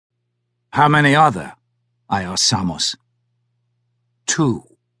How many are there? I asked Samos. 2,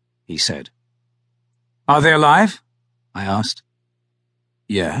 he said. Are they alive? I asked.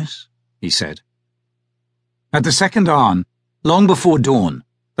 Yes, he said. At the second Arn, long before dawn,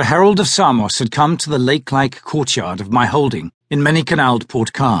 the herald of Samos had come to the lake-like courtyard of my holding in many-canaled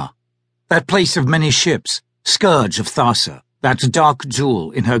Port Car, that place of many ships, scourge of Tharsa, that dark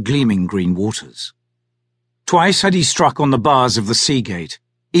jewel in her gleaming green waters. Twice had he struck on the bars of the sea gate,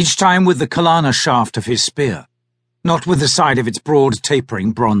 each time with the Kalana shaft of his spear, not with the side of its broad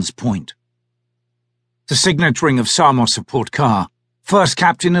tapering bronze point. The signet ring of Samos of Port Car, first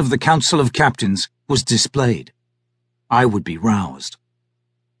captain of the Council of Captains, was displayed. I would be roused.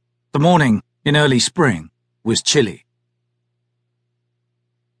 The morning, in early spring, was chilly.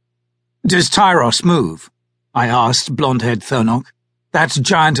 Does Tyros move? I asked blonde-haired Thernok, that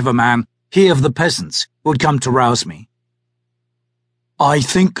giant of a man, he of the peasants, who had come to rouse me. I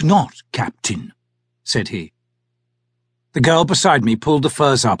think not, Captain, said he. The girl beside me pulled the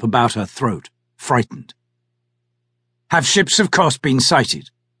furs up about her throat, frightened. Have ships of Kos been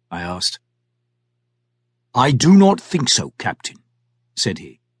sighted? I asked. I do not think so, Captain, said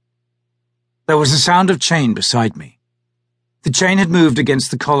he. There was a sound of chain beside me. The chain had moved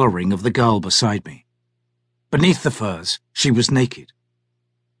against the collar ring of the girl beside me. Beneath the furs, she was naked.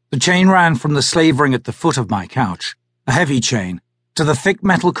 The chain ran from the slave ring at the foot of my couch, a heavy chain, to the thick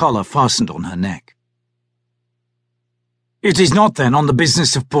metal collar fastened on her neck. It is not, then, on the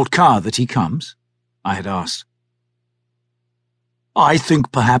business of Port Car that he comes? I had asked. I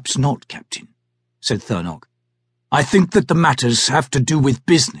think perhaps not, Captain, said Thernok. I think that the matters have to do with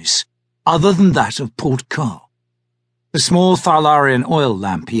business, other than that of Port Car. The small Thalarian oil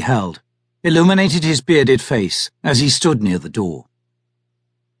lamp he held illuminated his bearded face as he stood near the door.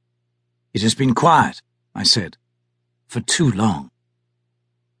 It has been quiet, I said, for too long.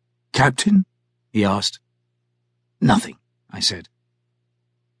 Captain? He asked. Nothing, I said.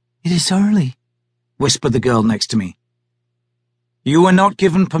 It is early, whispered the girl next to me. You were not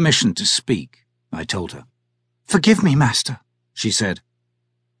given permission to speak, I told her. Forgive me, master, she said.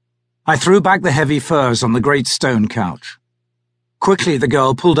 I threw back the heavy furs on the great stone couch. Quickly the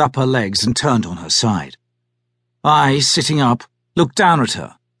girl pulled up her legs and turned on her side. I, sitting up, looked down at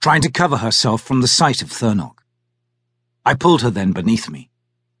her, trying to cover herself from the sight of Thernok. I pulled her then beneath me.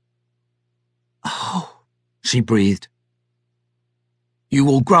 Oh, she breathed. You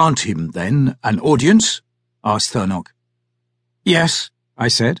will grant him, then, an audience? Asked Thernok. Yes, I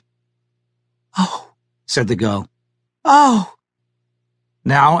said. Oh, said the girl. Oh!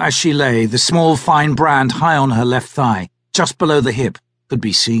 Now, as she lay, the small fine brand high on her left thigh, just below the hip, could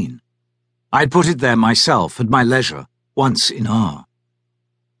be seen. I'd put it there myself, at my leisure, once in Ar.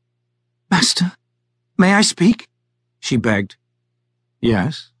 Master, may I speak? She begged.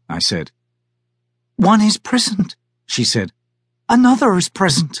 Yes, I said. One is present, she said. Another is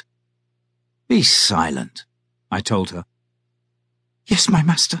present. Be silent, I told her. Yes, my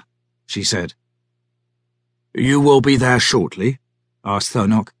master, she said. You will be there shortly? Asked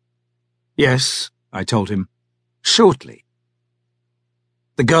Thernok. Yes, I told him. Shortly.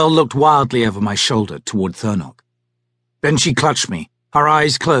 The girl looked wildly over my shoulder toward Thernok. Then she clutched me, her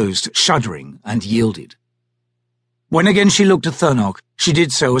eyes closed, shuddering, and yielded. When again she looked at Thernok, she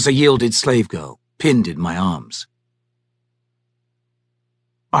did so as a yielded slave girl, pinned in my arms.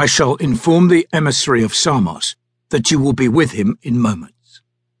 I shall inform the emissary of Samos that you will be with him in moments,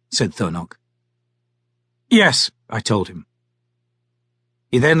 said Thernok. Yes, I told him.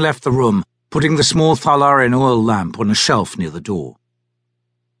 He then left the room, putting the small Thalarian oil lamp on a shelf near the door.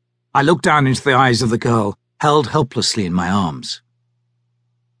 I looked down into the eyes of the girl, held helplessly in my arms.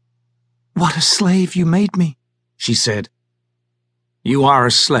 What a slave you made me, she said. You are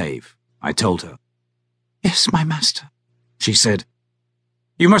a slave, I told her. Yes, my master, she said.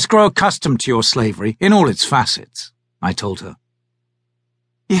 You must grow accustomed to your slavery in all its facets, I told her.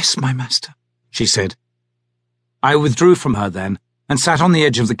 Yes, my master, she said. I withdrew from her then, and sat on the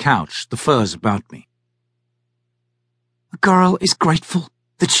edge of the couch, the furs about me. A girl is grateful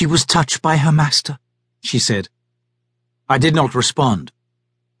that she was touched by her master, she said. I did not respond.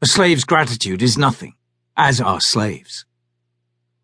 A slave's gratitude is nothing, as are slaves.